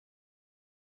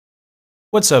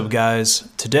What's up, guys?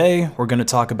 Today we're going to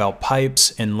talk about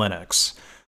pipes in Linux.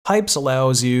 Pipes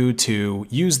allows you to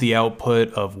use the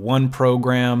output of one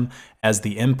program as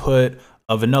the input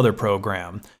of another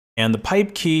program, and the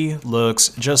pipe key looks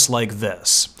just like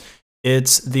this.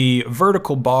 It's the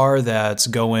vertical bar that's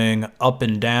going up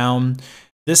and down.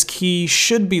 This key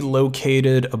should be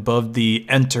located above the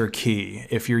Enter key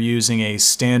if you're using a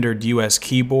standard US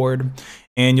keyboard.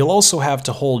 And you'll also have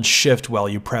to hold Shift while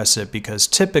you press it because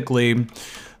typically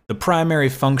the primary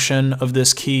function of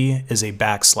this key is a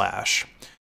backslash.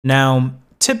 Now,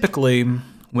 typically,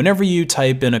 whenever you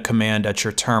type in a command at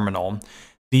your terminal,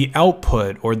 the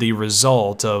output or the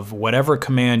result of whatever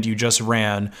command you just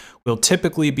ran will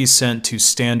typically be sent to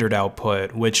standard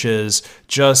output, which is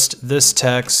just this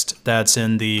text that's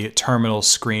in the terminal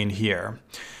screen here.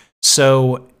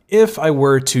 So if I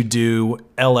were to do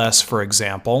ls, for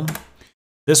example,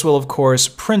 this will, of course,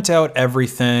 print out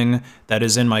everything that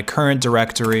is in my current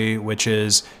directory, which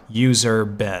is user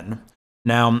bin.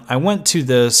 Now, I went to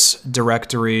this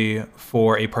directory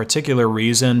for a particular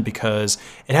reason because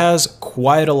it has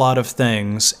quite a lot of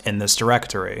things in this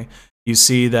directory. You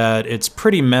see that it's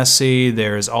pretty messy,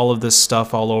 there's all of this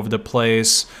stuff all over the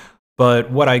place, but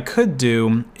what I could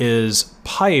do is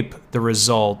pipe the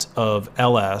result of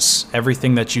ls,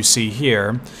 everything that you see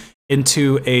here,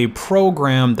 into a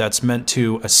program that's meant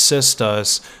to assist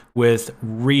us with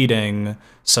reading,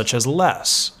 such as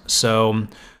less. So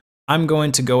I'm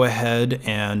going to go ahead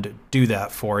and do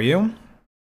that for you.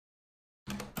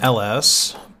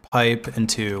 ls pipe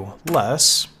into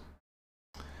less.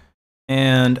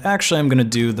 And actually I'm going to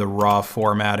do the raw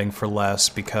formatting for less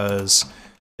because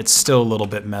it's still a little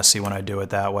bit messy when I do it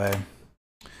that way.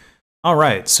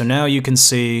 Alright, so now you can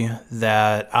see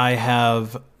that I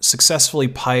have successfully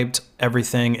piped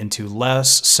everything into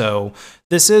less. So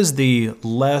this is the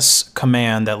less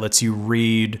command that lets you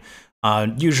read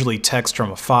usually text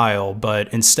from a file,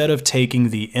 but instead of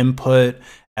taking the input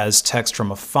as text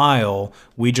from a file,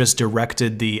 we just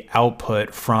directed the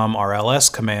output from our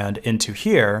ls command into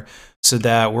here so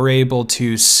that we're able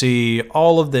to see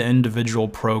all of the individual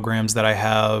programs that I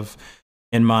have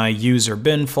in my user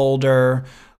bin folder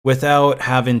without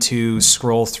having to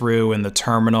scroll through in the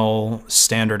terminal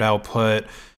standard output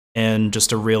in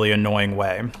just a really annoying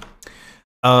way.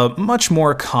 Much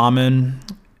more common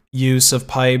use of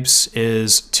pipes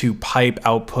is to pipe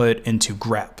output into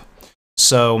grep.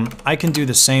 So I can do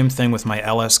the same thing with my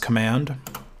ls command.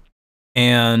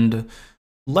 And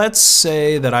let's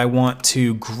say that I want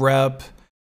to grep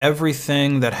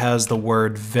everything that has the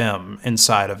word vim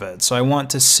inside of it. So I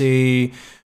want to see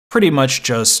pretty much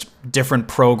just different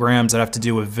programs that have to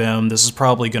do with Vim. This is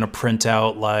probably going to print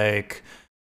out like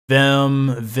Vim,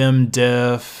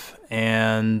 vimdiff,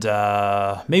 and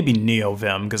maybe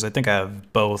NeoVim, because I think I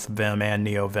have both Vim and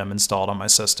NeoVim installed on my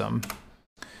system.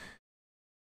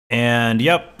 And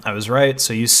yep, I was right.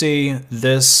 So you see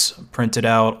this printed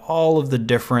out all of the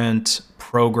different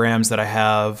programs that I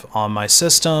have on my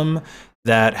system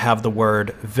that have the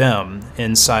word Vim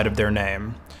inside of their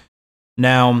name.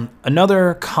 Now,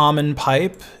 another common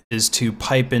pipe is to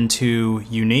pipe into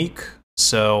unique.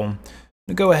 So I'm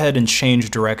gonna go ahead and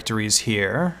change directories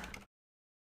here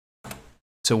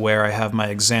to where I have my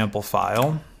example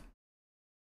file.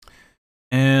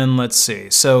 And let's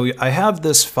see. So I have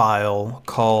this file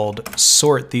called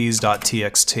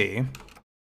sortthese.txt.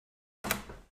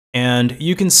 And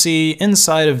you can see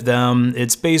inside of them,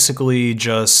 it's basically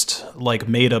just like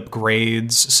made up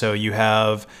grades. So you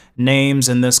have names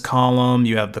in this column,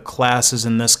 you have the classes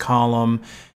in this column,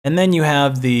 and then you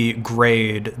have the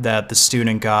grade that the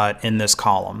student got in this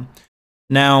column.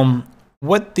 Now,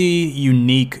 what the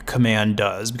unique command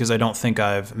does, because I don't think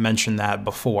I've mentioned that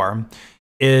before,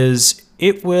 is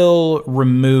it will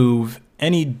remove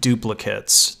any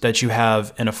duplicates that you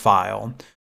have in a file.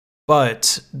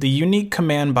 But the unique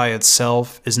command by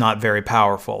itself is not very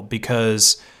powerful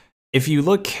because if you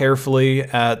look carefully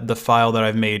at the file that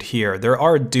I've made here, there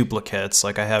are duplicates.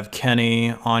 Like I have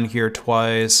Kenny on here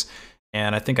twice,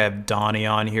 and I think I have Donnie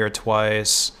on here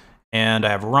twice, and I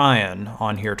have Ryan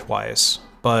on here twice.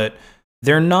 But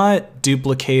they're not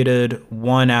duplicated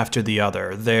one after the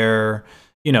other. They're,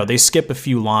 you know, they skip a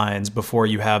few lines before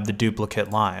you have the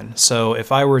duplicate line. So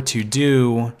if I were to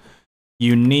do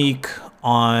unique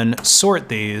on sort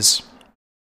these,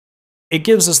 it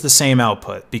gives us the same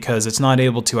output because it's not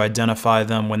able to identify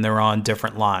them when they're on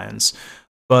different lines.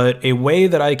 But a way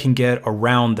that I can get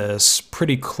around this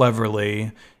pretty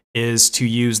cleverly is to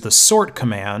use the sort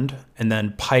command and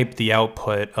then pipe the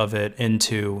output of it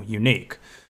into unique.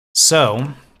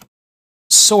 So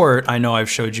sort, I know I've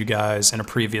showed you guys in a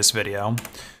previous video,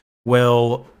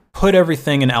 will put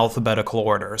everything in alphabetical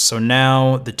order. So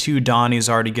now the 2 Donnies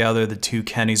are together, the 2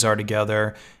 Kennys are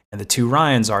together, and the 2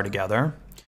 Ryans are together.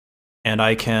 And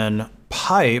I can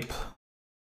pipe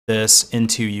this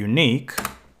into Unique.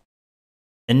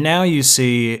 And now you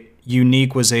see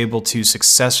Unique was able to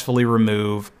successfully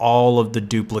remove all of the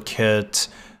duplicate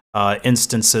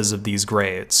instances of these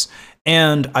grades.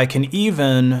 And I can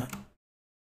even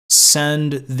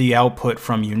send the output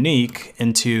from Unique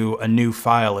into a new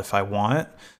file if I want.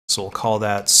 So we'll call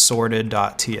that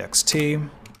sorted.txt.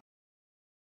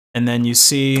 And then you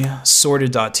see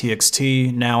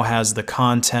sorted.txt now has the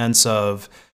contents of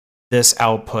this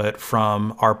output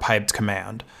from our piped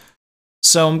command.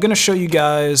 So I'm going to show you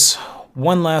guys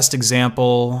one last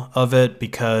example of it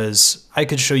because I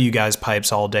could show you guys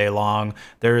pipes all day long.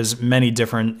 There's many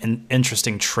different and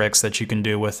interesting tricks that you can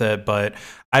do with it, but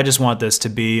I just want this to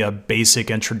be a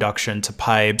basic introduction to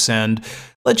pipes and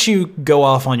let you go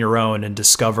off on your own and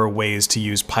discover ways to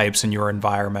use pipes in your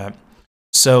environment.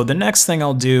 So the next thing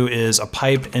I'll do is a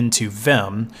pipe into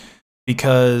Vim,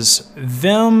 because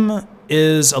Vim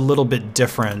is a little bit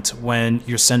different when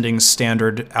you're sending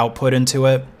standard output into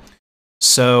it.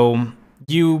 So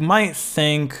you might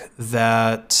think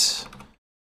that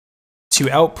to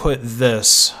output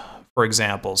this, for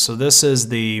example, so this is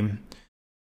the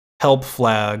help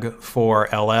flag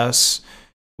for ls,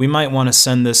 we might want to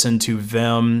send this into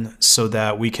Vim so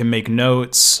that we can make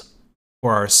notes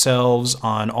for ourselves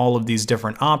on all of these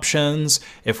different options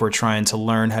if we're trying to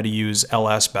learn how to use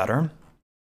ls better.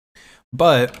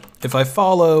 But if I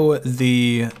follow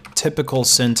the typical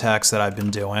syntax that I've been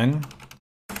doing,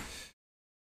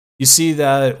 you see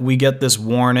that we get this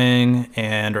warning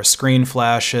and our screen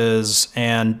flashes,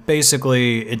 and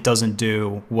basically it doesn't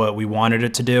do what we wanted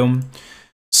it to do.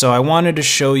 So I wanted to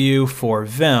show you for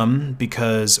Vim,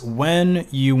 because when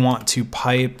you want to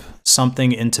pipe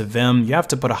something into Vim, you have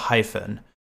to put a hyphen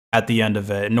at the end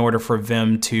of it in order for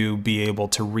Vim to be able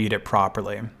to read it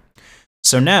properly.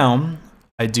 So now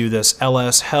I do this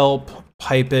ls help,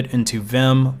 pipe it into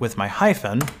Vim with my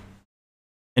hyphen,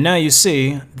 and now you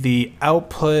see the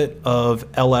output of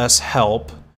ls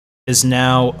help is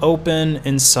now open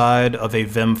inside of a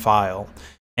Vim file.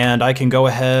 And I can go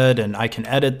ahead and I can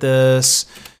edit this.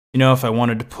 You know, if I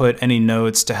wanted to put any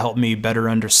notes to help me better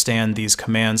understand these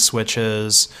command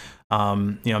switches,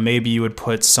 you know, maybe you would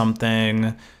put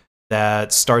something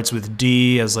that starts with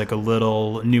D as like a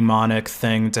little mnemonic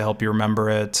thing to help you remember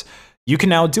it. You can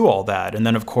now do all that. And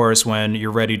then of course, when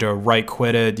you're ready to right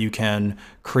quit it, you can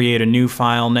create a new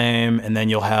file name, and then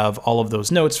you'll have all of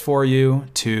those notes for you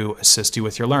to assist you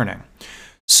with your learning.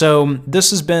 So this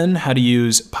has been how to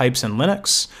use pipes in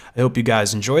Linux. I hope you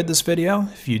guys enjoyed this video.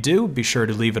 If you do, be sure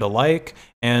to leave it a like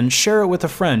and share it with a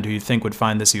friend who you think would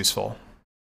find this useful.